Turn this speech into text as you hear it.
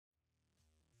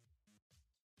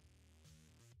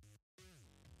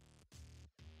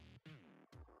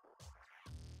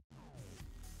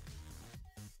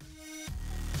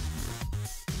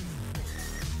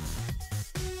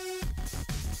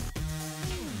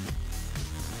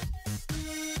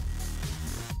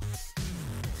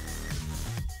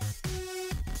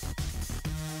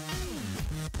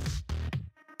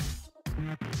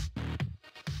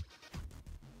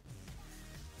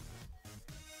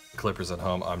Clippers at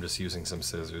home, I'm just using some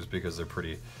scissors because they're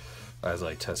pretty, as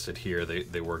I tested here,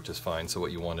 they work just fine. So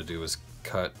what you want to do is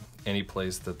cut any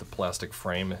place that the plastic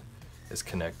frame is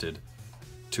connected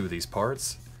to these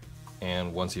parts,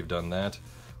 and once you've done that,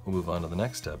 we'll move on to the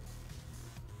next step.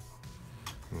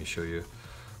 Let me show you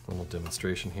a little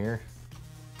demonstration here.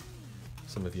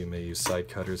 Some of you may use side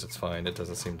cutters, it's fine, it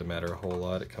doesn't seem to matter a whole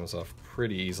lot, it comes off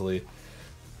pretty easily.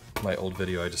 My old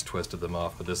video I just twisted them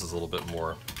off, but this is a little bit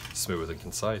more smooth and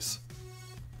concise.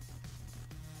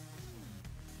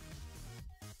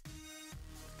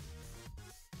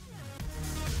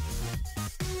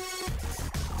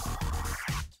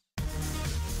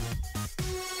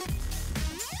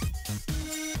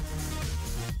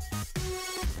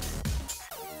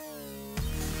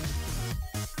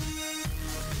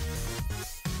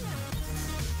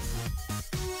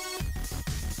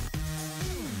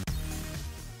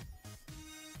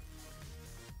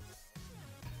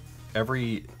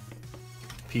 Every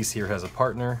piece here has a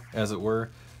partner, as it were.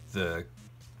 The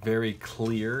very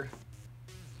clear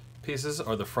pieces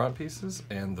are the front pieces,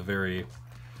 and the very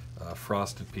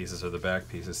frosted pieces are the back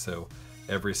pieces. So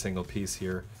every single piece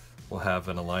here will have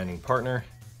an aligning partner,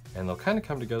 and they'll kind of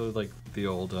come together like the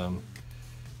old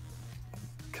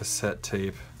cassette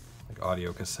tape, like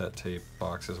audio cassette tape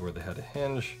boxes where they had a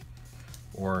hinge,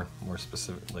 or more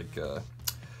specific, like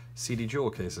CD jewel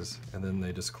cases, and then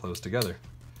they just close together.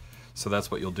 So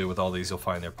that's what you'll do with all these. You'll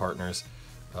find their partners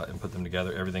and put them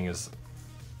together. Everything is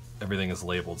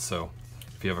labeled, so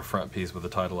if you have a front piece with a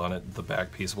title on it, the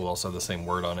back piece will also have the same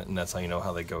word on it, and that's how you know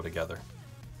how they go together.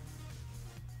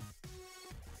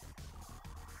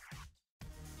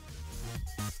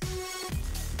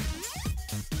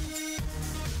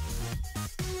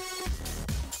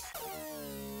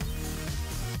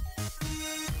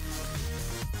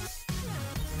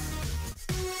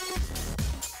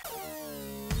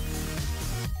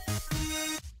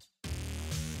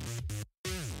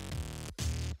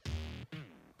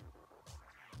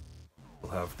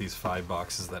 Have these 5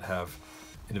 boxes that have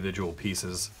individual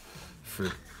pieces for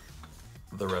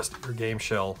the rest of your game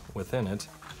shell within it,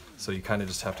 so you kind of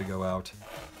just have to go out,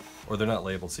 or they're not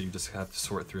labeled, so you just have to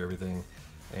sort through everything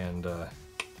and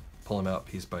pull them out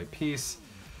piece by piece.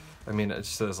 I mean, it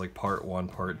says like part 1,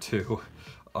 part 2,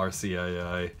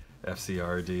 RCII,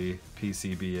 FCRD,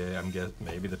 PCBA. I'm guessing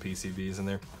maybe the PCB is in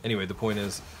there. Anyway, the point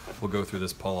is, we'll go through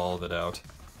this, pull all of it out,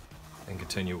 and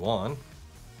continue on.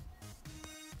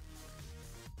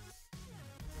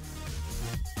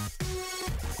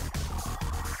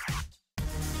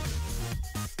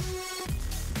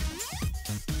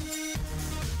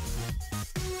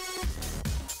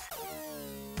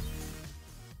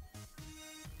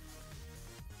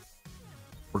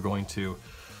 We're going to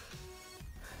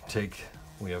take,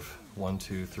 we have 1,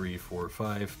 2, 3, 4,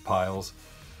 5 piles: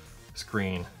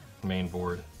 screen, main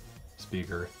board,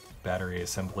 speaker, battery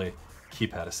assembly,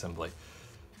 keypad assembly.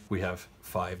 We have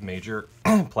 5 major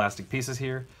plastic pieces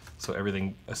here, so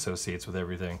everything associates with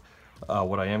everything.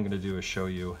 What I am going to do is show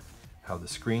you how the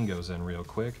screen goes in real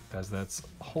quick, as that's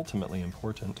ultimately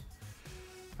important.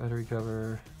 Battery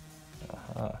cover.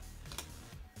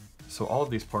 So all of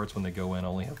these parts, when they go in,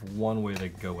 only have one way they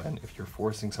can go in. If you're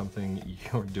forcing something,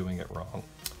 you're doing it wrong.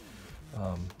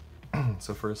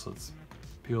 So first, let's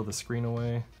peel the screen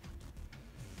away,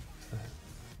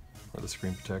 or the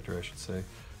screen protector, I should say.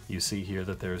 You see here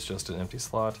that there's just an empty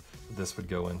slot that this would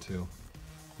go into.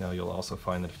 Now you'll also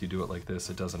find that if you do it like this,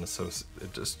 it doesn't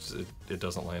it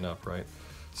doesn't line up, right?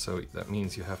 So that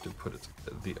means you have to put it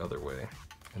the other way,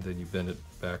 and then you bend it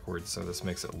backwards, so this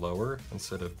makes it lower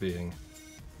instead of being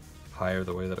higher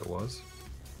the way that it was.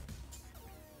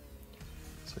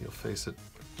 So you'll face it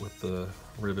with the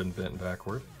ribbon bent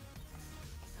backward,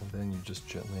 and then you just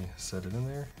gently set it in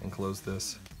there and close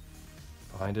this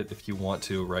behind it. If you want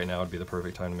to, right now would be the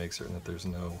perfect time to make certain that there's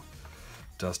no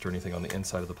dust or anything on the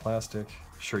inside of the plastic.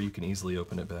 Sure, you can easily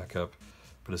open it back up,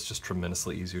 but it's just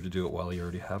tremendously easier to do it while you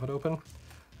already have it open,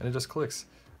 and it just clicks.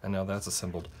 And now that's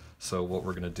assembled. So what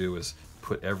we're going to do is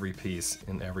put every piece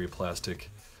in every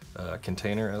plastic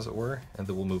container, as it were, and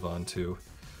then we'll move on to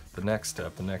the next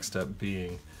step. The next step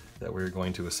being that we're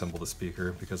going to assemble the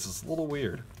speaker, because it's a little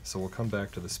weird. So we'll come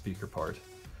back to the speaker part,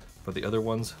 but the other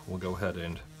ones we'll go ahead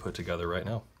and put together right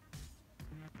now.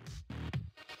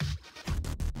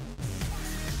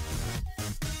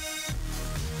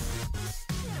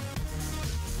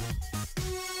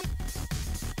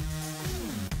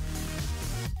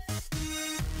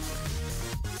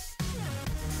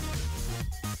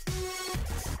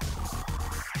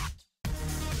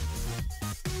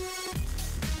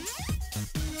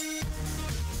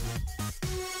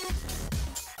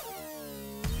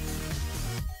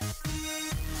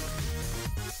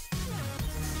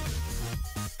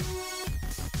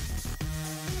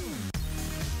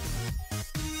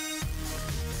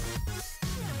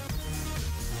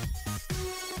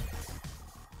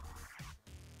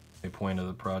 A point of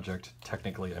the project.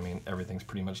 Technically, I mean, everything's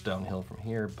pretty much downhill from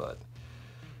here, but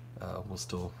we'll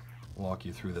still walk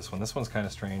you through this one. This one's kind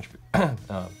of strange.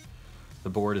 The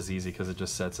board is easy because it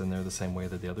just sets in there the same way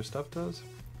that the other stuff does.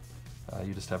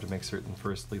 You just have to make certain,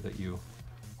 firstly, that you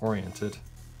orient it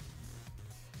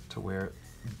to where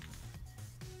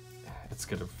it's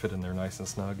going to fit in there nice and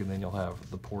snug, and then you'll have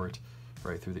the port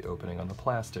right through the opening on the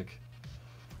plastic.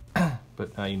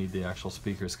 But now you need the actual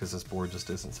speakers because this board just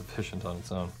isn't sufficient on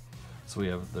its own. So we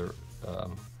have the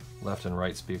left and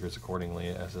right speakers accordingly,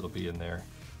 as it'll be in there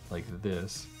like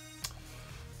this.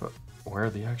 But where are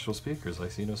the actual speakers? I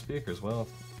see no speakers. Well,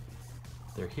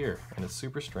 they're here, and it's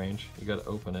super strange. You got to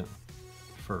open it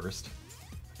first.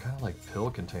 Kind of like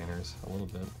pill containers a little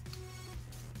bit.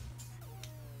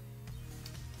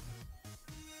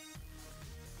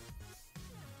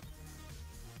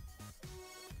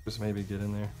 Just maybe get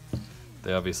in there.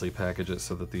 They obviously package it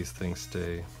so that these things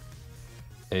stay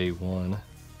A1.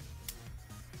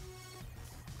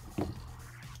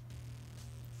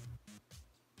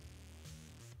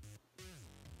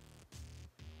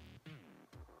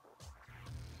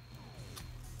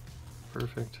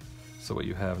 Perfect. So what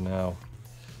you have now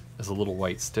is a little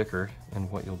white sticker, and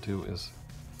what you'll do is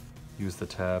use the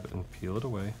tab and peel it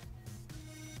away.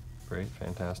 Great,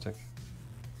 fantastic.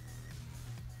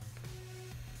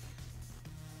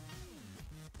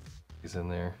 He's in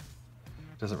there.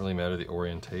 Doesn't really matter the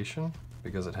orientation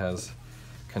because it has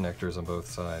connectors on both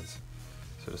sides.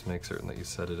 So just make certain that you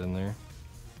set it in there.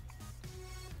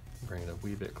 Bring it a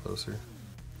wee bit closer.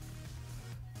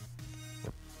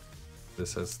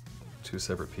 This has two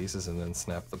separate pieces, and then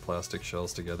snap the plastic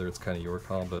shells together. It's kind of your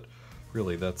call, but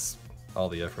really that's all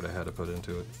the effort I had to put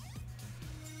into it.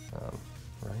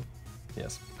 Right?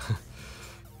 Yes.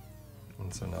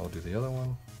 And so now we'll do the other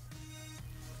one.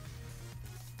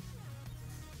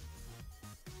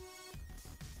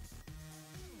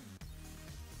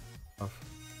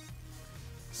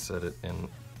 Set it in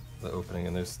the opening,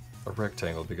 and there's a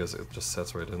rectangle because it just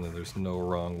sets right in there. There's no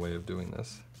wrong way of doing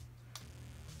this.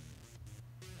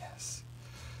 Yes.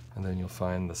 And then you'll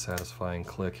find the satisfying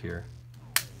click here.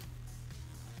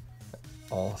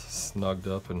 All snugged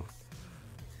up and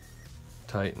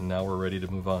tight, and now we're ready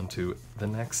to move on to the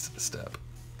next step.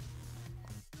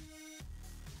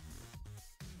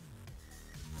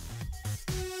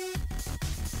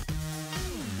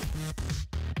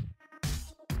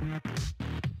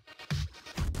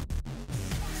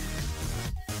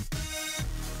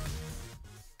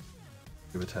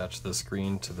 We've attached the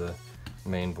screen to the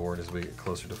main board as we get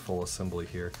closer to full assembly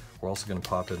here. We're also going to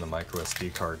pop in the micro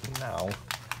SD card now.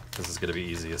 This is going to be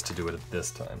easiest to do it at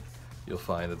this time. You'll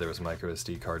find that there was a micro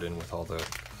SD card in with all the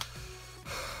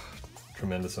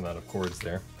tremendous amount of cords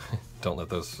there. Don't let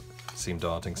those seem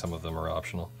daunting, some of them are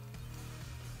optional.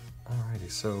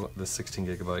 Alrighty, so the 16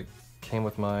 gigabyte came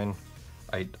with mine.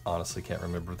 I honestly can't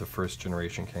remember if the first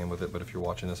generation came with it, but if you're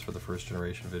watching this for the first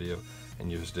generation video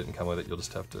and yours didn't come with it, you'll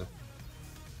just have to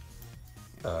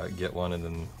get one, and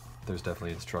then there's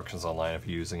definitely instructions online if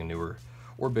you're using a newer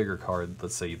or bigger card.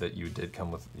 Let's say that yours did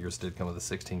come with a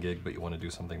 16 gig, but you want to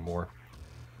do something more.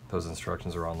 Those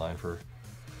instructions are online for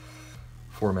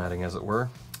formatting, as it were.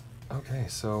 Okay,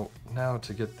 so now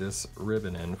to get this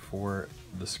ribbon in for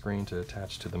the screen to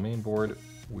attach to the main board,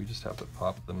 we just have to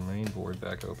pop the main board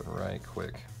back open right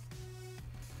quick.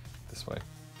 This way,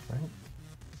 right?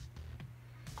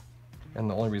 And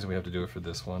the only reason we have to do it for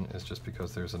this one is just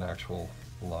because there's an actual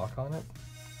lock on it.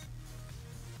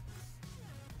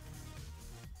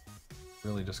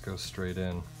 Really just goes straight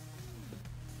in.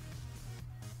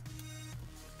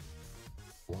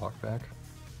 Lock back.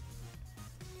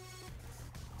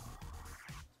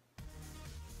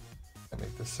 Can I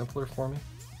make this simpler for me?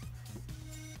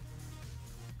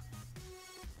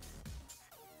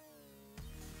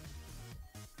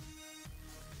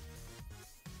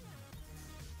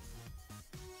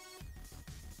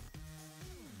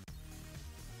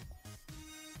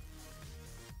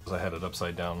 I had it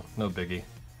upside down, no biggie.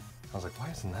 I was like, why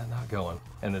isn't that not going?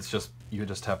 And it's just, you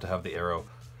just have to have the arrow,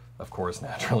 of course,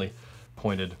 naturally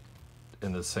pointed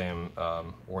in the same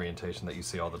orientation that you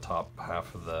see all the top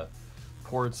half of the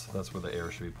ports. That's where the arrow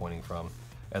should be pointing from.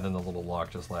 And then the little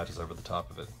lock just latches over the top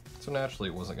of it. So naturally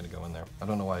it wasn't going to go in there. I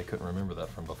don't know why I couldn't remember that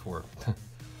from before.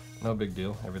 No big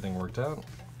deal, everything worked out.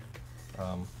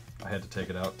 I had to take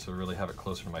it out to really have it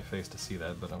closer to my face to see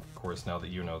that, but of course now that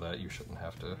you know that, you shouldn't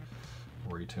have to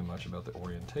worry too much about the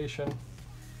orientation. And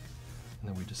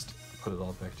then we just put it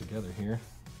all back together here,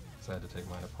 so I had to take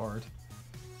mine apart.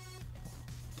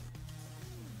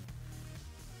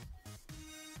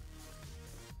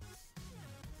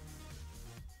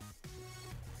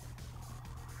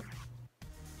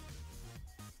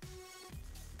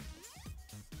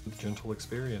 gentle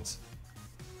experience.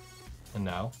 And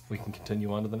now we can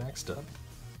continue on to the next step.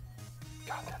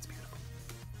 God, that's beautiful.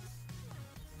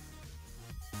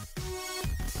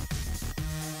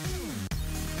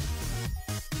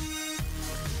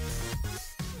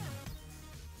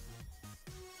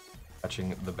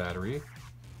 Attaching the battery,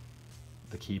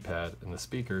 the keypad, and the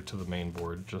speaker to the main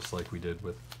board, just like we did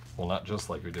with, well, not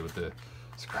just like we did with the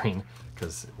screen,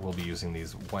 because we'll be using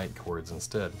these white cords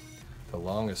instead. The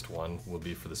longest one will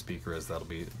be for the speaker, as that'll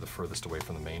be the furthest away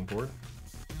from the main board.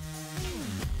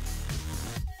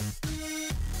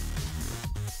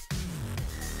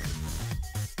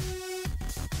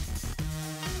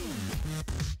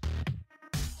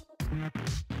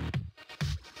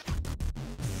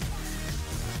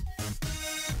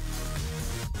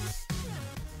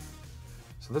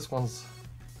 So this one's,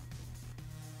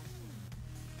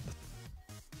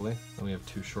 then we have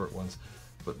two short ones,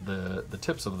 but the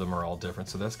tips of them are all different.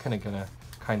 So that's kind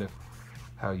of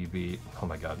how you be. Oh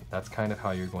my God, that's kind of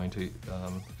how you're going to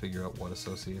figure out what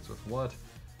associates with what.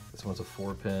 This one's a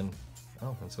 4-pin.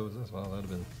 Oh, and so is this. Wow, that'd have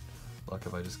been luck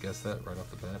if I just guessed that right off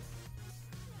the bat.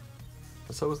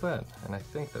 But so is that, and I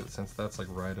think that since that's like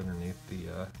right underneath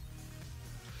the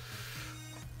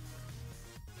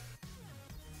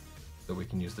that we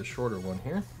can use the shorter one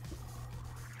here,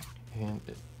 and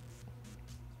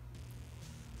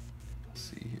let's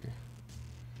see here.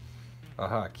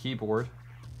 Aha, keyboard,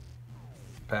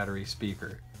 battery,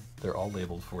 speaker. They're all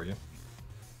labeled for you.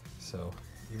 So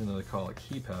even though they call it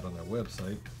keypad on their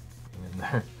website and in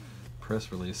their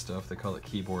press release stuff, they call it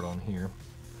keyboard on here.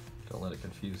 Don't let it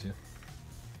confuse you.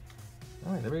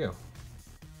 All right, there we go.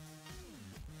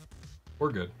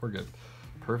 We're good, we're good.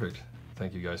 Perfect.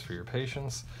 Thank you guys for your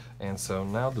patience. And so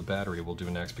now the battery will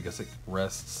do next because it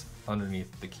rests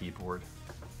underneath the keyboard.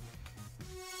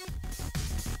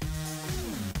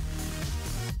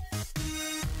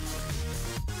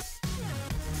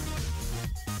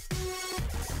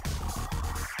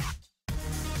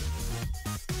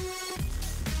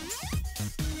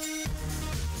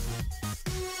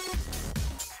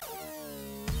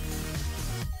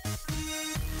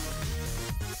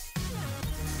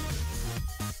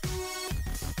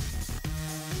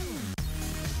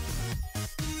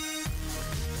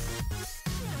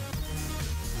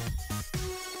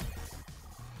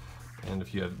 And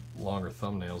if you had longer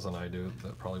thumbnails than I do,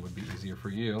 that probably would be easier for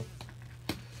you.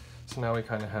 So now we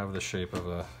kind of have the shape of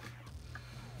a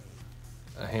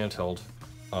handheld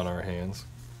on our hands.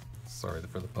 Sorry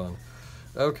for the pun.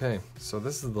 Okay, so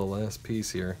this is the last piece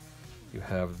here. You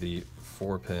have the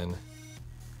 4-pin.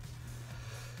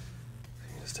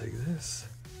 Just take this.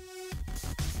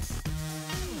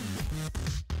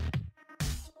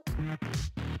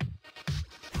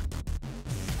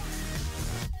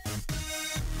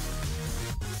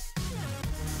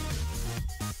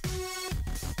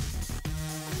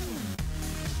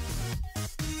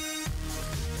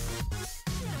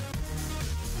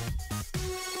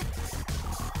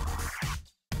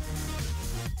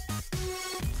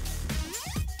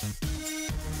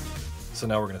 So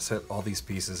now we're going to set all these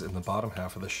pieces in the bottom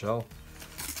half of the shell.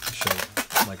 The shell,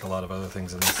 like a lot of other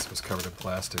things in this, was covered in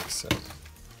plastic, so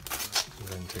go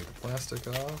ahead and take the plastic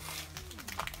off.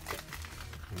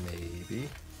 Maybe.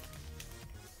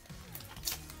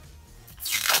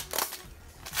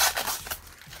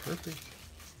 Perfect.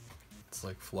 It's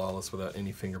like flawless without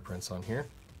any fingerprints on here.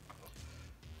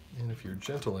 And if you're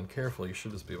gentle and careful, you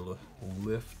should just be able to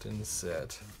lift and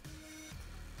set.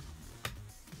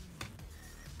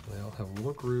 They all have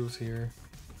little grooves here,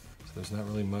 so there's not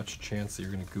really much chance that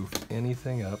you're going to goof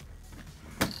anything up.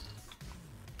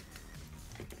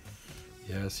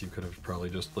 Yes, you could have probably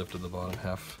just lifted the bottom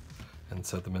half and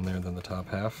set them in there and then the top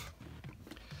half.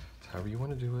 It's however you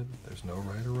want to do it. There's no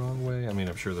right or wrong way. I mean,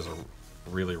 I'm sure there's a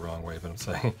really wrong way, but I'm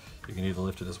saying you can either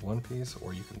lift it as one piece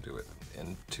or you can do it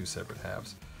in two separate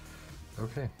halves.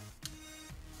 Okay.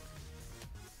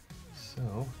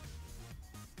 So,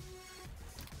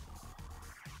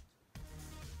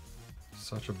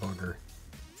 such a bugger.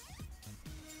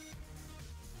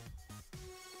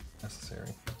 Necessary.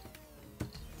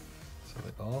 So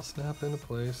they all snap into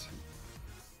place.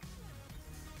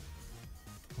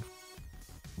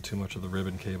 Too much of the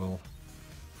ribbon cable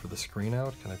for the screen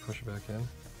out. Can I push it back in?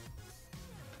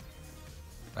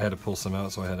 I had to pull some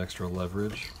out so I had extra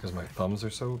leverage because my thumbs are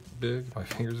so big, my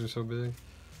fingers are so big,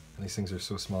 and these things are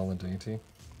so small and dainty.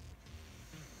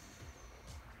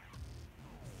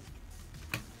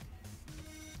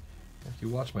 If you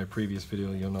watch my previous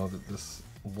video, you'll know that this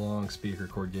long speaker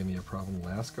cord gave me a problem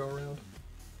last go around.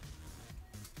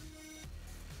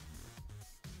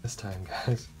 This time,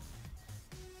 guys,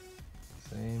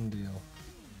 same deal.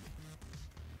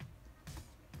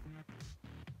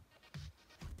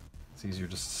 It's easier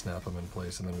just to snap them in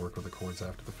place and then work with the cords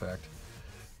after the fact.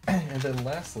 And then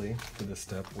lastly, for this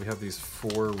step, we have these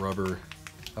 4 rubber,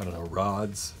 I don't know,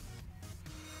 rods,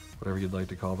 whatever you'd like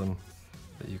to call them,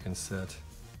 that you can set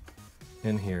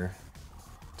in here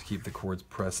to keep the cords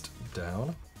pressed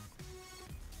down.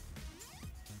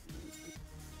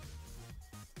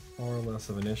 More or less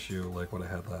of an issue like what I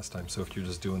had last time. So if you're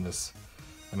just doing this,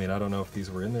 I mean, I don't know if these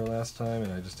were in there last time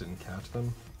and I just didn't catch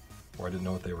them, or I didn't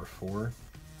know what they were for,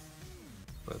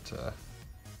 but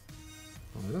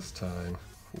this time,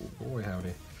 oh boy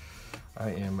howdy, I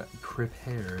am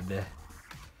prepared.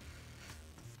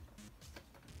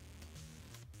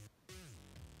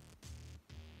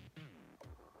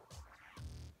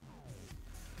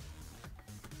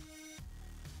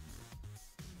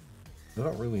 I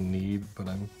don't really need, but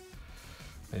I'm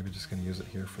maybe just going to use it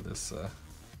here for this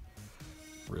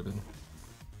ribbon.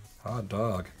 Hot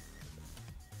dog.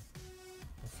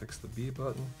 I'll fix the B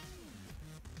button.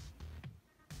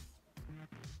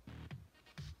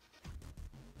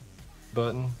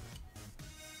 Button.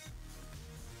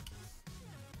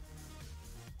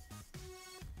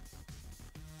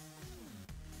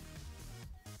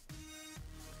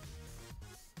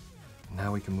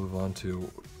 Now we can move on to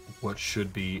what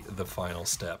should be the final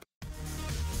step.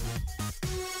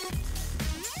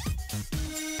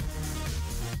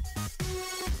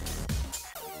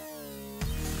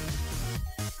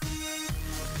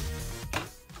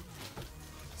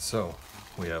 So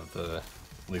we have the,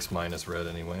 at least mine is red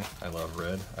anyway. I love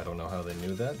red. I don't know how they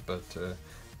knew that, but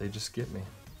they just get me.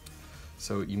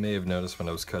 So you may have noticed when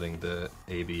I was cutting the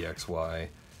A, B, X, Y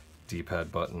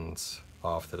D-pad buttons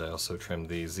off that I also trimmed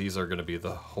these. These are going to be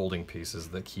the holding pieces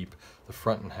that keep the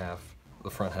front half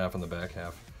and the back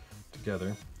half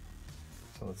together.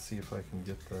 So let's see if I can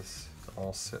get this to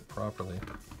all sit properly.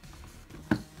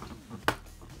 And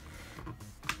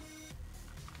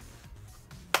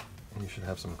you should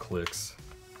have some clicks.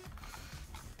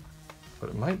 But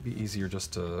it might be easier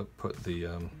just to put the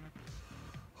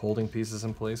holding pieces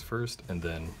in place first and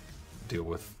then deal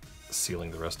with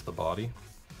sealing the rest of the body.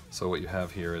 So what you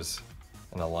have here is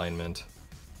an alignment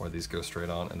where these go straight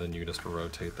on, and then you just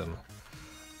rotate them.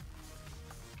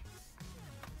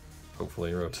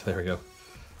 Hopefully, there we go.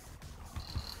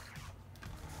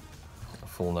 A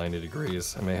full 90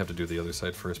 degrees. I may have to do the other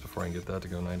side first before I can get that to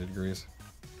go 90 degrees.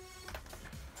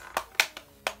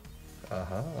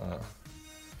 Aha.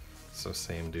 So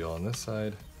same deal on this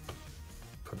side.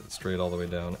 Put it straight all the way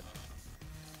down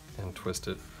and twist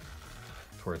it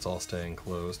to where it's all staying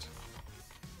closed.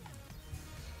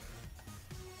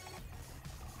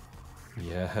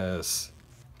 Yes.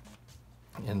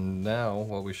 And now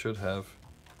what we should have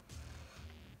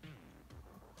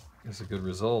is a good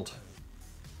result.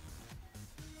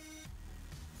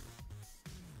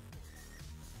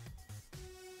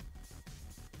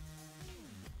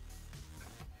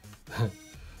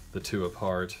 The two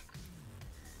apart,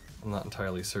 I'm not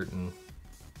entirely certain.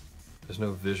 There's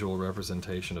no visual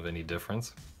representation of any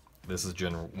difference. This is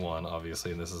Gen 1,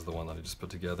 obviously, and this is the one that I just put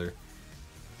together.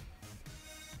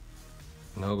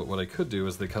 No, but what I could do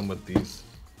is they come with these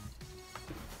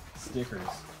stickers.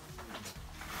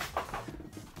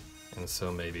 And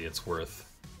so maybe it's worth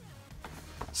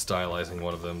stylizing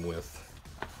one of them with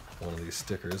one of these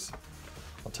stickers.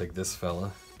 I'll take this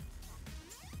fella,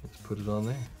 let's put it on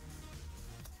there.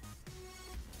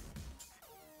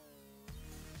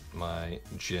 My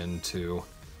Gen 2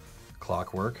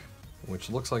 Clockwork, which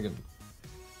looks like it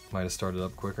might have started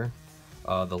up quicker.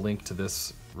 The link to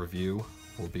this review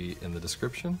will be in the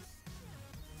description.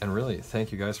 And really,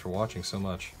 thank you guys for watching so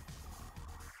much.